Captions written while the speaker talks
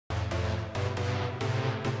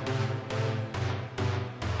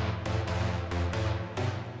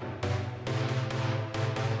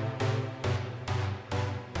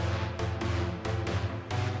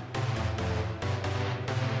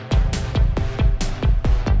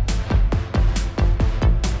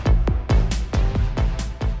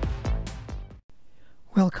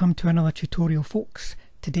Welcome to another tutorial, folks.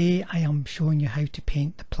 Today I am showing you how to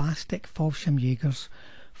paint the plastic Falschirmjagers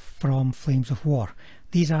from Flames of War.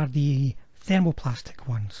 These are the thermoplastic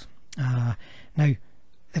ones. Now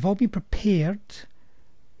they've all been prepared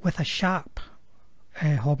with a sharp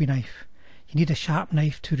hobby knife. You need a sharp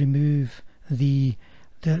knife to remove all the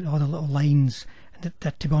little lines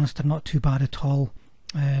that to be honest are not too bad at all,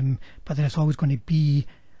 but there's always going to be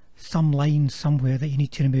some lines somewhere that you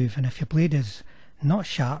need to remove, and if your blade is not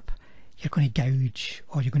sharp, you're going to gouge,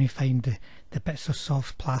 or you're going to find the bits of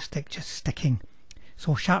soft plastic just sticking.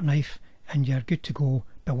 So sharp knife and you're good to go,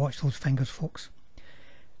 but watch those fingers, folks.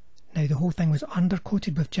 Now the whole thing was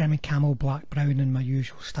undercoated with German Camo black brown in my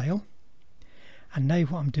usual style, and now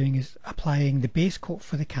what I'm doing is applying the base coat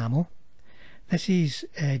for the camo. This is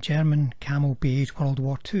German Camo Beige World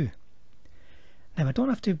War II. Now I don't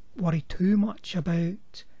have to worry too much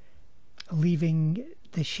about leaving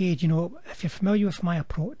the shade. You know, if you're familiar with my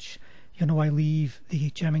approach, you know I leave the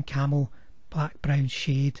German Camo black brown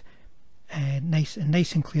shade nice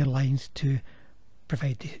and clear lines to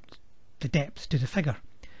provide the depth to the figure.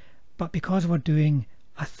 But because we're doing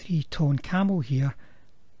a three-tone camo here,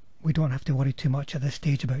 we don't have to worry too much at this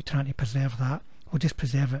stage about trying to preserve that. We'll just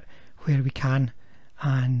preserve it where we can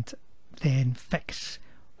and then fix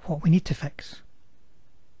what we need to fix.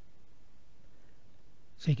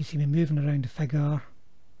 So you can see me moving around the figure,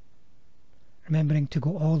 remembering to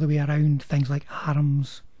go all the way around things like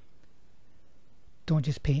arms. Don't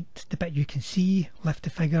just paint the bit you can see, lift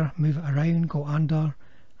the figure, move it around, go under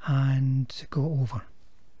and go over.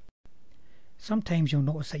 Sometimes you'll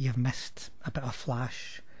notice that you've missed a bit of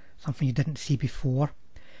flash, something you didn't see before.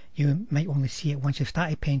 You might only see it once you've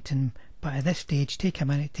started painting, but at this stage take a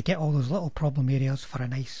minute to get all those little problem areas for a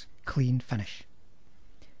nice clean finish.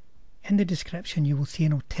 In the description you will see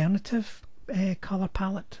an alternative colour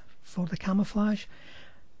palette for the camouflage.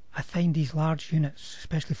 I find these large units,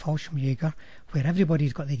 especially Falschirmjäger, where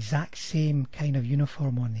everybody's got the exact same kind of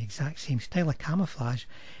uniform on, the exact same style of camouflage,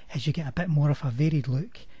 as you get a bit more of a varied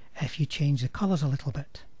look if you change the colours a little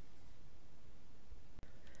bit.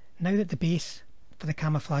 Now that the base for the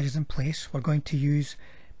camouflage is in place, we're going to use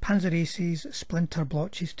Panzerfaust's Splinter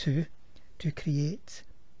Blotches 2 to create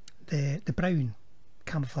the brown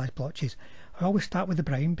camouflage blotches. I always start with the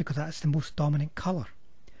brown because that's the most dominant colour.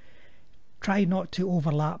 Try not to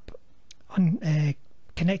overlap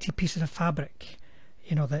connected pieces of fabric,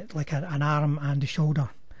 you know, that like an arm and the shoulder,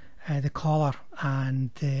 the collar and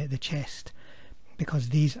the chest, because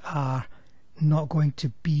these are not going to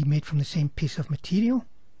be made from the same piece of material.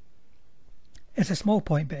 It's a small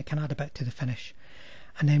point, but it can add a bit to the finish.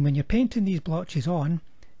 And then when you're painting these blotches on,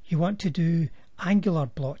 you want to do angular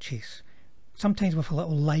blotches, sometimes with a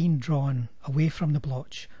little line drawn away from the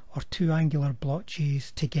blotch, or two angular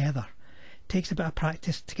blotches together. It takes a bit of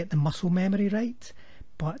practice to get the muscle memory right,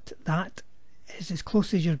 but that is as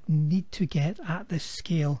close as you need to get at this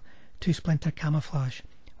scale to Splinter camouflage.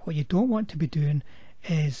 What you don't want to be doing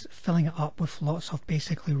is filling it up with lots of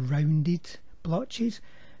basically rounded blotches,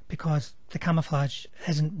 because the camouflage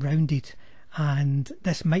isn't rounded, and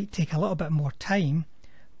this might take a little bit more time,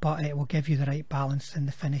 but it will give you the right balance in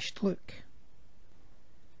the finished look.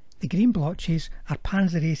 The green blotches are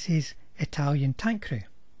Panzerfaust's Italian tank crew.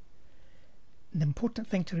 The important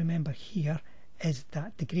thing to remember here is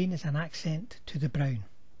that the green is an accent to the brown.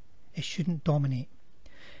 It shouldn't dominate.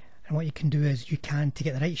 And what you can do is, you can, to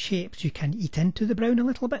get the right shapes, you can eat into the brown a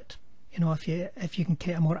little bit. You know, if you can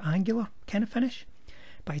create a more angular kind of finish.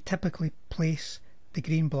 But I typically place the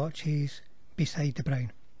green blotches beside the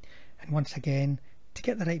brown. And once again, to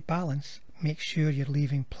get the right balance, make sure you're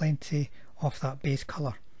leaving plenty of that base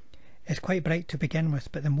colour. It's quite bright to begin with,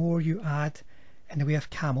 but the more you add in the way of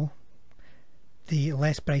camo, the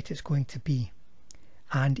less bright it's going to be.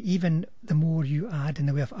 And even the more you add in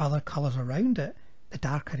the way of other colours around it, the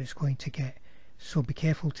darker it's going to get. So be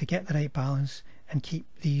careful to get the right balance and keep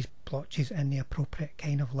these blotches in the appropriate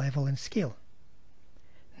kind of level and scale.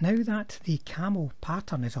 Now that the camo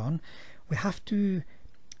pattern is on, we have to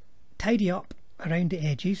tidy up around the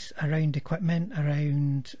edges, around equipment,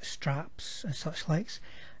 around straps and such likes,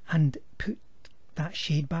 and put that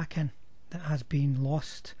shade back in that has been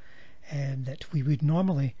lost, that we would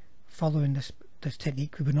normally, following this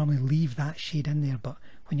technique, we would normally leave that shade in there, but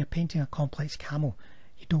when you're painting a complex camo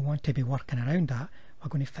you don't want to be working around that. We're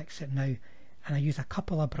going to fix it now, and I use a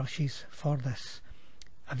couple of brushes for this,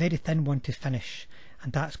 a very thin one to finish,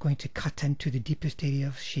 and that's going to cut into the deepest area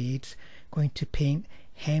of shades, going to paint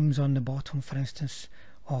hems on the bottom, for instance,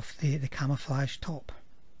 of the camouflage top.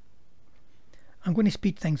 I'm going to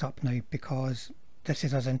speed things up now because this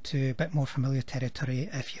is us into a bit more familiar territory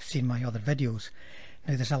if you've seen my other videos.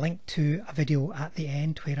 Now there's a link to a video at the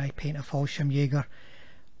end where I paint a Falschirmjager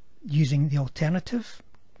using the alternative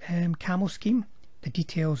camo scheme. The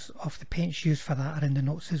details of the paints used for that are in the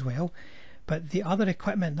notes as well, but the other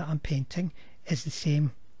equipment that I'm painting is the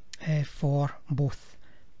same for both.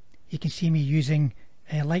 You can see me using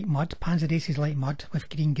light mud, Panzerfaust light mud with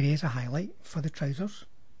green grey as a highlight for the trousers.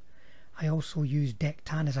 I also use deck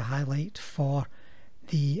tan as a highlight for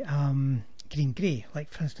the green grey,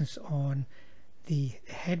 like for instance on the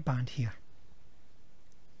headband here.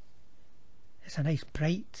 It's a nice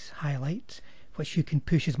bright highlight which you can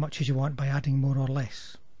push as much as you want by adding more or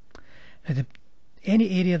less. Now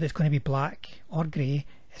any area that's going to be black or grey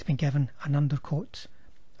has been given an undercoat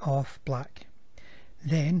of black.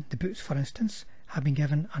 Then the boots, for instance, have been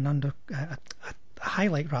given an a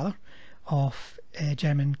highlight rather of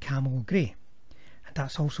German camo grey, and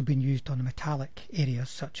that's also been used on the metallic areas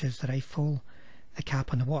such as the rifle, the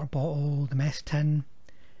cap on the water bottle, the mess tin.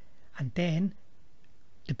 And then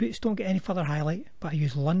the boots don't get any further highlight, but I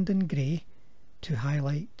use London grey to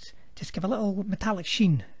highlight, just give a little metallic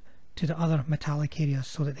sheen to the other metallic areas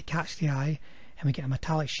so that they catch the eye and we get a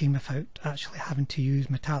metallic sheen without actually having to use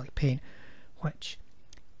metallic paint, which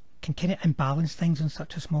can kind of imbalance things on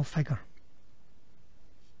such a small figure.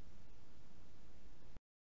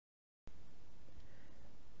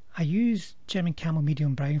 I use German camo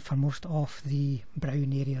medium brown for most of the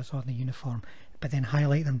brown areas on the uniform, but then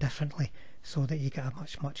highlight them differently so that you get a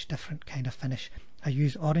much different kind of finish. I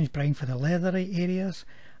use orange brown for the leathery areas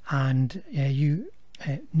and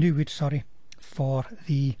new wood, sorry, for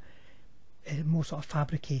the more sort of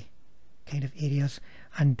fabricy kind of areas,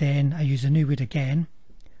 and then I use the new wood again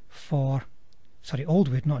for, sorry, old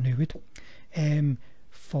wood, not new wood,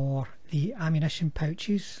 for the ammunition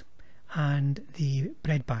pouches and the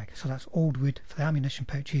bread bag. So that's old wood for the ammunition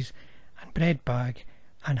pouches and bread bag,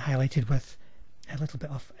 and highlighted with a little bit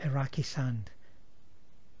of Iraqi sand.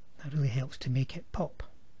 That really helps to make it pop.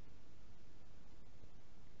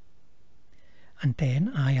 And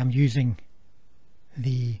then I am using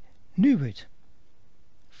the new wood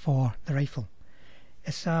for the rifle.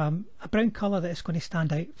 It's a brown colour that is going to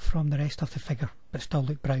stand out from the rest of the figure but still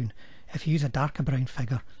look brown. If you use a darker brown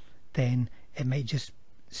figure, then it might just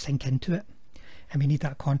sink into it, and we need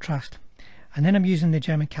that contrast. And then I'm using the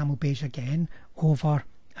German Camo Beige again over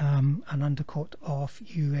an undercoat of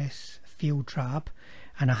US Field Drab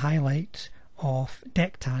and a highlight of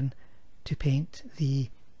deck tan to paint the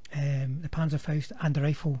Panzerfaust and the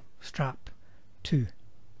rifle strap too.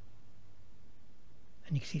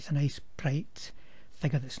 And you can see it's a nice bright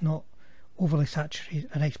figure that's not overly saturated,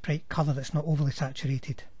 a nice bright colour that's not overly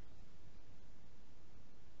saturated.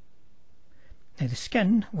 Now the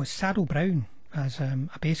skin was saddle brown as a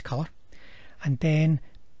base colour, and then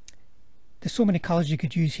there's so many colours you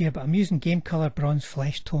could use here, but I'm using game colour bronze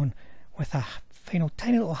flesh tone with a final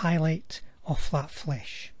tiny little highlight of flat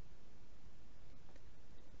flesh.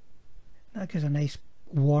 That gives a nice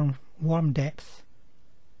warm depth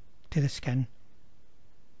to the skin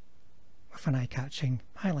with an eye-catching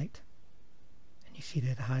highlight. And you see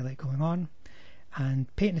there the highlight going on.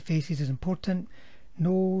 And painting the faces is important.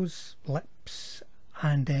 Nose, lips,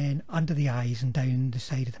 and then under the eyes and down the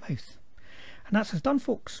side of the mouth. And that's us done,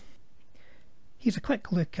 folks. Here's a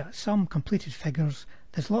quick look at some completed figures.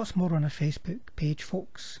 There's lots more on our Facebook page,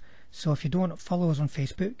 folks, so if you don't follow us on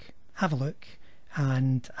Facebook, have a look,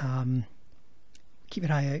 and keep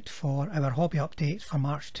your eye out for our hobby updates for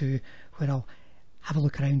March 2, where I'll have a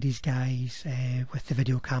look around these guys with the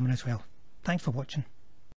video camera as well. Thanks for watching.